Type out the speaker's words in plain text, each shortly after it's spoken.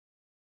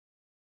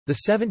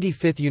The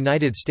 75th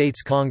United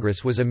States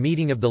Congress was a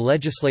meeting of the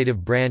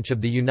legislative branch of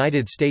the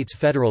United States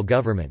federal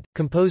government,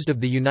 composed of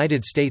the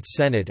United States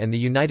Senate and the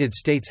United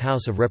States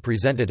House of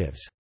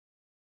Representatives.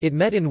 It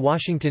met in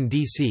Washington,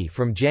 D.C.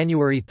 from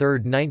January 3,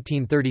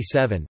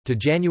 1937, to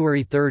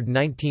January 3,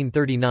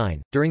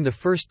 1939, during the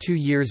first 2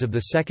 years of the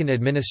second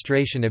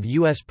administration of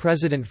U.S.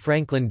 President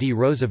Franklin D.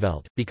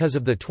 Roosevelt. Because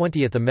of the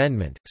 20th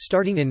Amendment,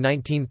 starting in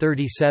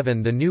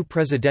 1937, the new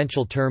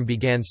presidential term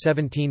began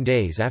 17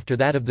 days after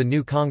that of the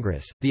new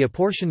Congress. The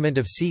apportionment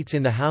of seats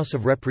in the House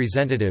of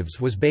Representatives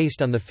was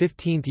based on the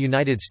 15th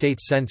United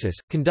States Census,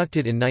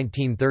 conducted in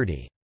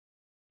 1930.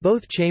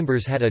 Both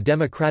chambers had a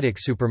Democratic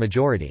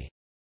supermajority.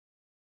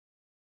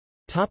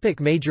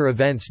 Major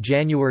events.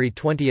 January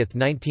 20,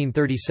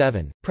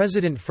 1937,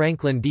 President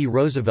Franklin D.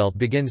 Roosevelt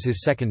begins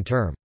his second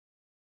term.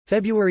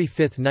 February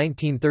 5,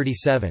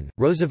 1937,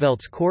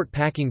 Roosevelt's court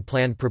packing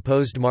plan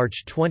proposed.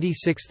 March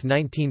 26,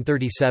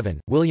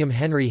 1937, William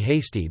Henry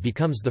Hastie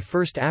becomes the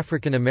first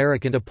African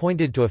American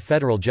appointed to a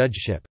federal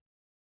judgeship.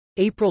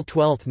 April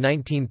 12,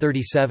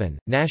 1937,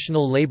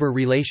 National Labor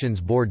Relations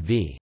Board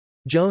v.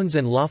 Jones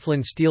and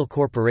Laughlin Steel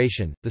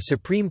Corporation, the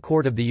Supreme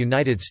Court of the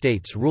United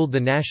States ruled the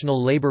National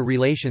Labor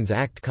Relations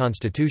Act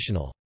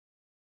constitutional.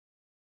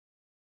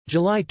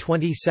 July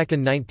 22,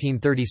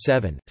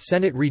 1937,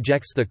 Senate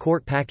rejects the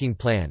court packing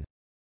plan.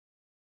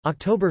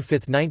 October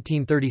 5,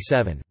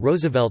 1937,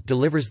 Roosevelt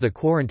delivers the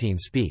quarantine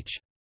speech.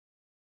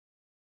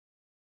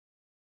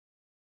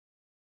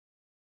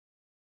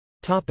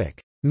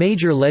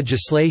 Major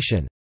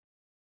legislation.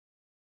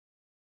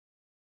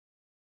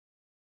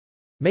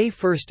 May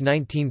 1,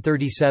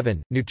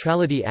 1937,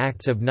 Neutrality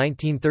Acts of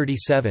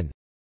 1937.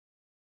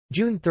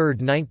 June 3,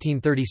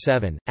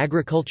 1937,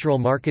 Agricultural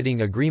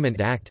Marketing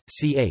Agreement Act,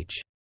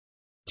 ch.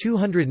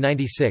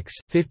 296,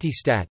 50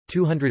 Stat.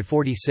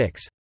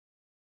 246.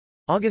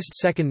 August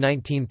 2,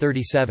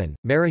 1937,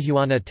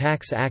 Marijuana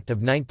Tax Act of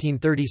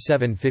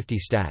 1937, 50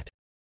 Stat.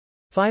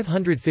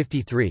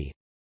 553.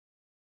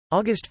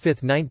 August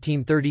 5,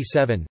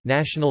 1937,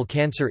 National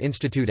Cancer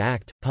Institute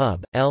Act,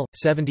 Pub. L.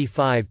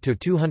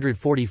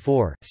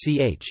 75-244,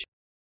 ch.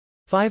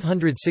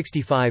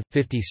 565,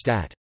 50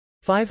 Stat.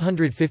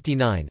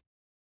 559.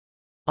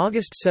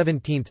 August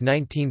 17,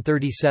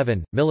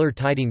 1937, Miller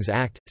Tidings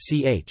Act,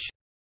 ch.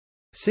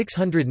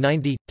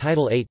 690,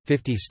 Title 8,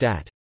 50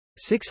 Stat.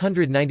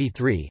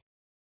 693.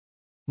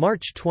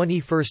 March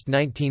 21,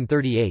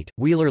 1938,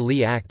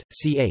 Wheeler-Lee Act,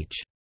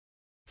 ch.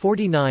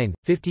 49,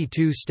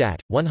 52 Stat.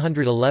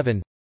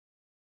 111.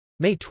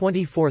 May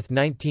 24,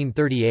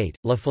 1938,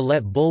 La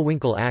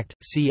Follette-Bullwinkle Act,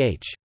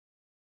 ch.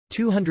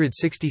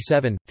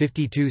 267,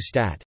 52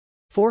 Stat.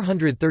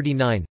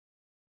 439.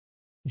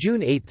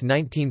 June 8,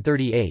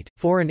 1938,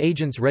 Foreign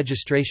Agents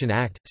Registration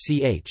Act,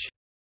 ch.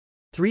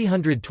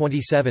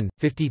 327,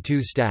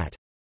 52 Stat.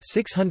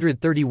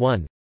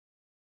 631.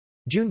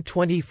 June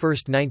 21,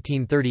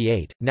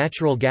 1938,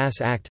 Natural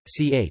Gas Act,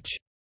 ch.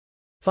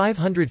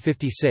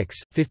 556,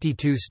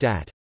 52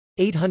 Stat.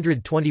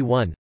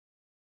 821.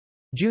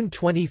 June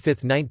 25,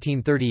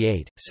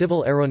 1938,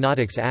 Civil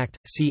Aeronautics Act,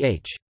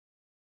 ch.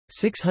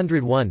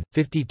 601,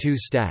 52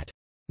 Stat.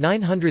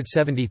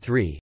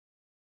 973.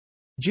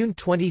 June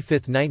 25,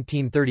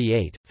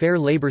 1938, Fair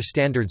Labor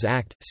Standards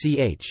Act,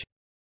 ch.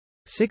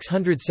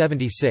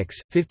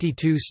 676,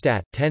 52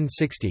 Stat.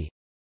 1060.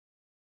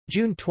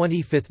 June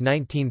 25,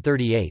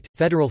 1938,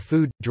 Federal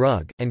Food,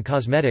 Drug, and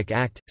Cosmetic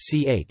Act,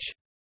 ch.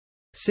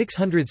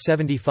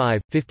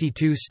 675,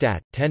 52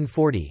 Stat.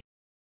 1040.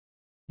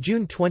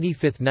 June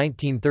 25,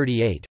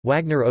 1938,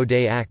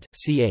 Wagner-O'Day Act,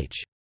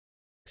 ch.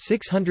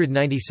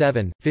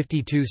 697,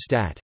 52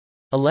 Stat.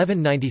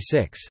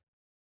 1196.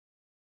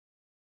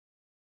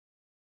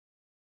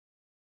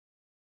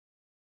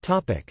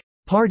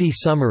 Party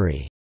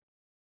summary.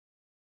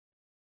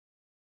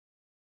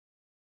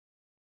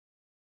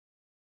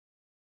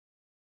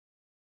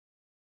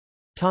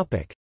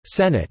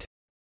 Senate.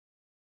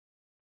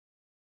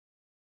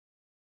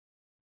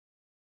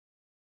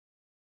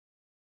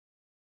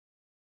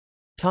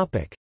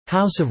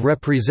 House of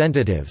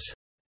Representatives.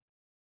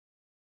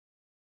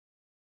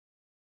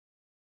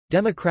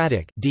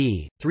 Democratic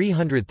D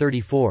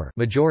 334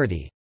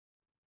 majority.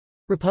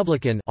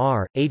 Republican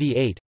R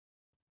 88.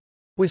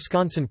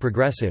 Wisconsin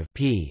Progressive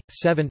P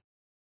 7.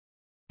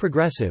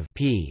 Progressive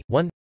P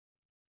 1.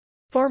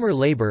 Farmer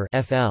Labor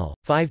FL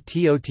 5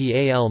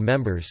 TOTAL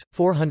members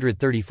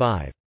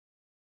 435.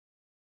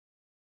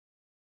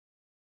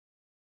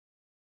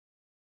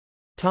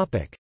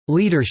 Topic: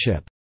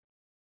 Leadership.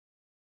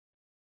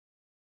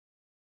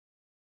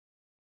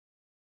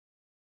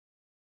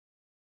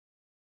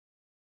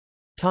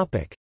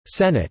 Topic: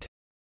 Senate.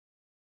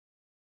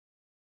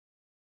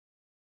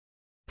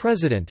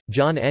 President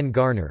John N.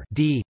 Garner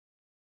D.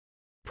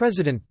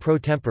 President pro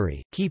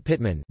tempore Key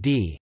Pittman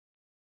D.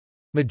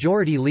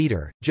 Majority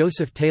Leader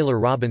Joseph Taylor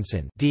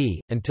Robinson D.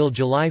 until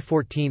July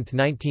 14,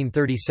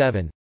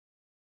 1937.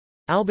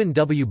 Alban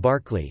W.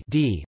 Barkley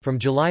D. from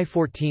July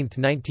 14,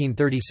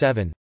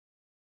 1937.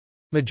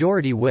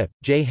 Majority Whip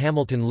J.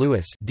 Hamilton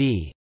Lewis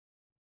D.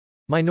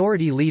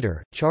 Minority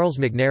Leader, Charles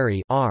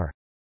McNary R.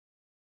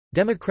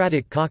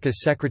 Democratic Caucus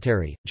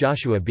Secretary,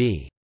 Joshua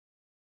B.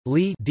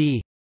 Lee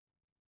D.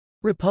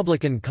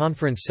 Republican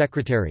Conference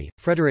Secretary,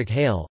 Frederick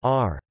Hale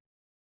R.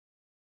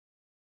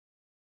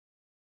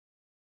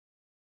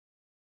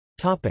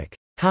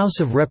 House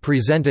of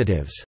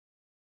Representatives.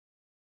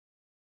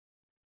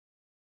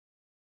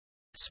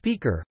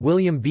 Speaker,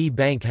 William B.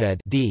 Bankhead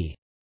D.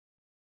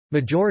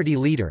 Majority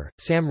Leader,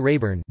 Sam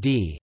Rayburn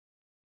D.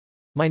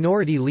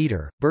 Minority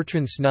Leader,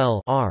 Bertrand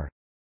Snell R.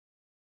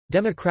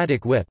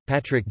 Democratic Whip,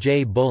 Patrick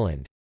J.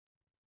 Boland.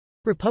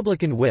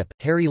 Republican Whip,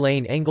 Harry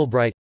Lane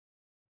Engelbright.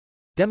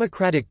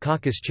 Democratic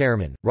Caucus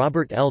Chairman,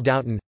 Robert L.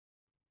 Doughton.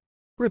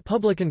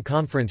 Republican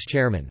Conference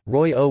Chairman,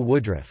 Roy O.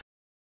 Woodruff.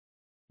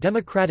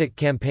 Democratic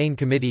Campaign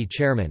Committee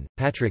Chairman,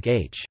 Patrick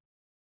H.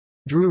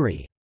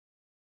 Drury.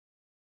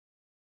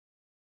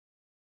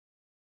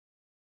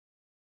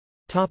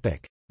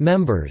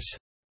 Members.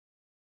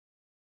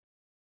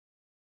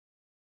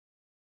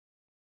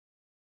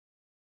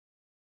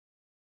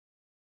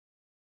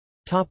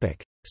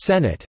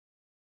 Senate.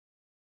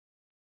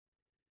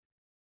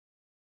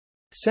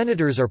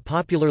 Senators are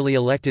popularly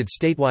elected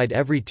statewide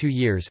every 2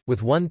 years,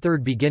 with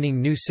 1/3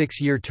 beginning new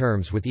 6-year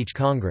terms with each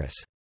Congress.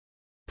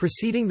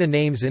 Preceding the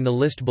names in the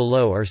list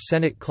below are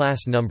Senate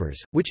class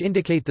numbers, which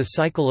indicate the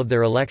cycle of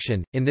their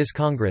election. In this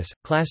Congress,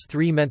 Class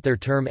 3 meant their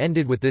term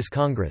ended with this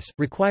Congress,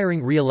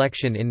 requiring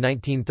re-election in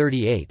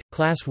 1938,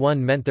 Class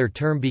 1 meant their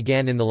term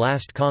began in the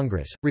last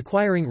Congress,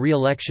 requiring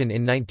re-election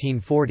in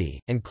 1940,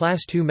 and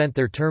Class 2 meant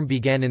their term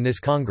began in this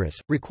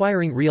Congress,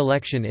 requiring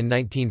re-election in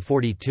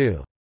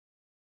 1942.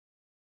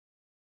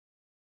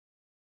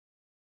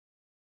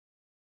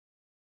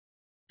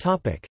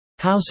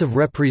 House of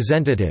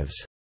Representatives.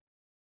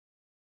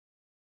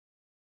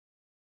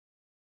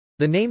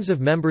 The names of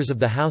members of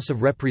the House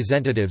of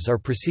Representatives are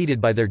preceded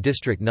by their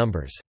district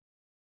numbers.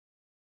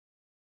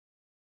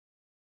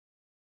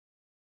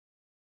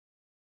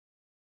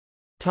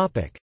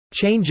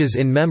 Changes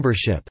in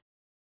membership.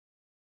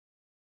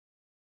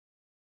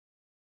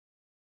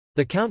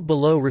 The count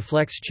below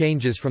reflects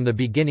changes from the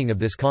beginning of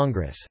this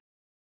Congress.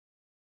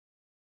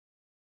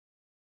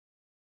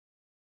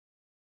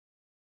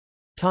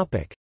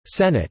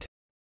 Senate.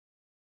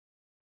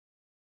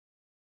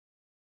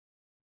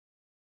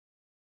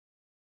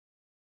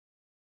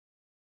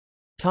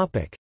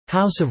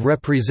 House of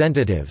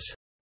Representatives.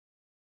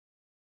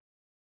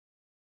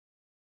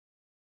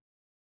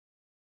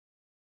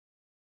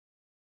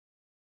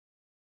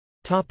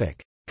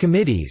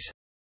 Committees.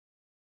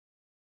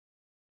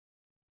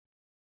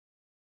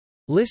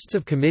 Lists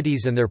of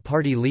committees and their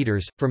party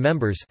leaders, for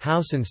members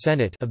House and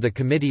Senate of the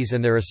committees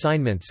and their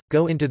assignments,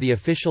 go into the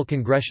official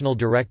congressional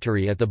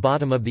directory at the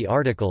bottom of the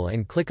article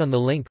and click on the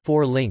link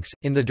 4 links.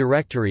 In the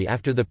directory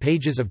after the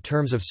pages of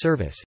terms of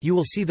service, you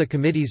will see the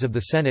committees of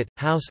the Senate,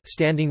 House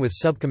standing with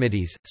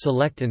subcommittees,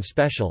 select and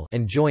special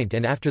and joint,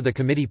 and after the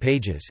committee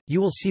pages,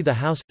 you will see the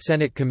House,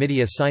 Senate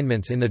committee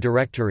assignments in the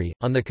directory.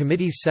 On the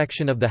committees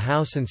section of the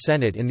House and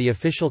Senate in the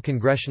official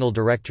congressional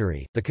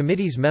directory, the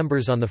committee's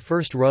members on the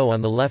first row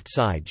on the left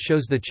side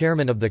shows the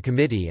chairman of the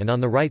committee and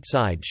on the right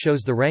side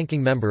shows the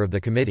ranking member of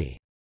the committee.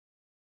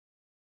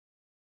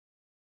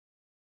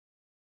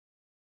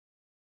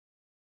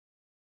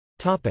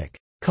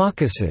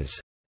 Caucuses.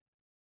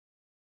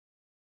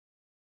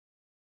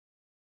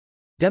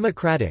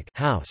 Democratic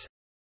House,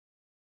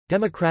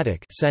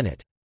 Democratic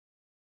Senate.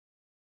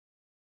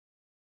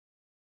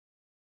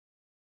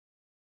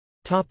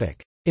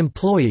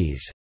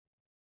 Employees.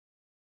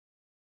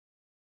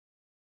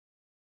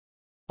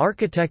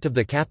 Architect of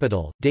the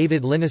Capitol,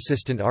 David Lynn.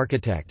 Assistant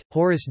Architect,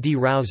 Horace D.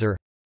 Rouser.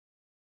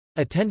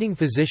 Attending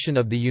Physician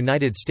of the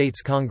United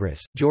States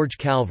Congress, George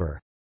Calver.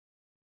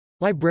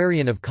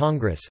 Librarian of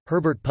Congress,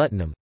 Herbert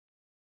Putnam.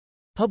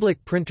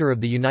 Public Printer of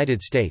the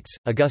United States,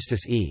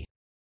 Augustus E.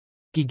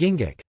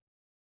 Gigingic.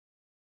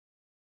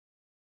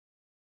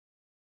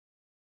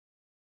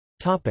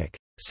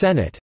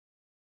 Senate.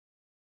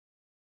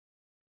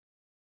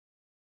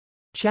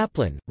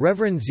 Chaplain,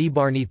 Reverend Z.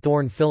 Barney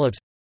Thorne Phillips.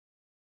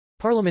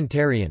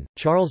 Parliamentarian,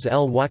 Charles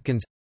L.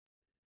 Watkins.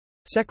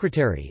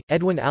 Secretary,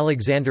 Edwin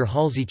Alexander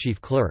Halsey.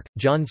 Chief Clerk,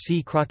 John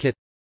C. Crockett.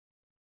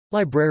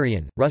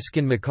 Librarian,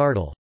 Ruskin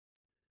McCardle.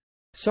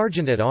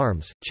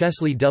 Sergeant-at-Arms,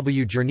 Chesley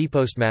W. Journey.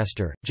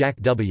 Postmaster, Jack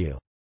W.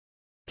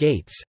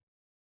 Gates.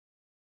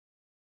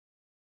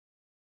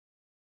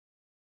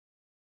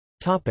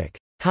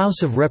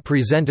 House of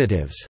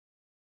Representatives.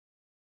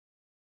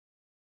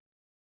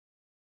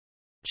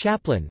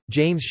 Chaplain,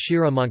 James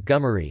Shira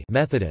Montgomery,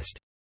 Methodist.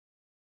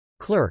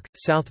 Clerk,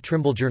 South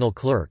Trimble. Journal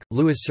Clerk,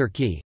 Louis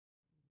Sirkey.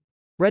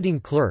 Reading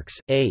Clerks,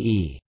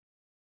 A.E.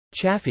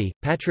 Chaffee,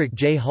 Patrick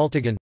J.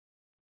 Haltigan.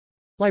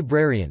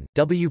 Librarian,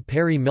 W.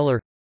 Perry Miller.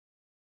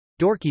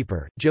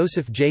 Doorkeeper,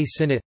 Joseph J.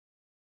 Sinnott.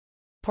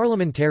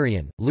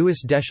 Parliamentarian,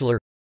 Louis Deschler.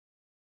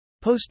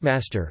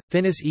 Postmaster,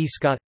 Finis E.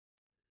 Scott.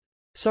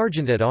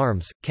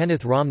 Sergeant-at-Arms,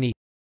 Kenneth Romney.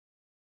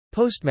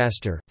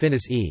 Postmaster,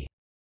 Finis E.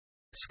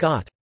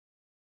 Scott.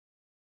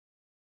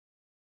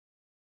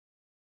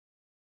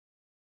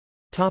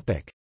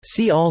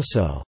 See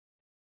also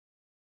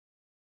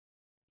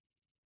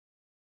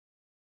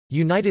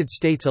United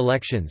States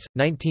elections,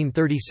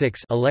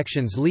 1936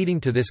 elections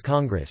leading to this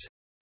Congress.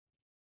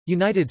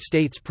 United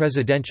States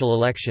presidential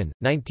election,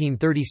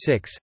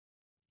 1936.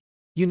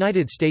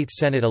 United States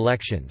Senate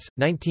elections,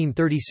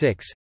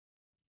 1936.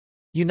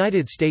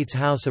 United States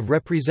House of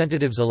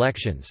Representatives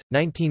elections,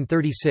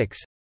 1936.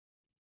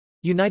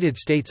 United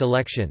States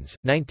elections,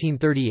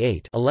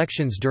 1938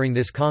 elections during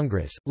this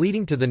Congress,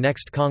 leading to the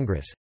next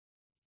Congress.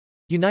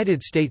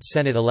 United States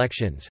Senate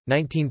elections,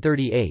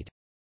 1938.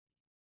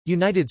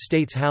 United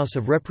States House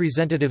of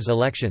Representatives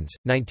elections,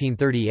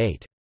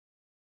 1938.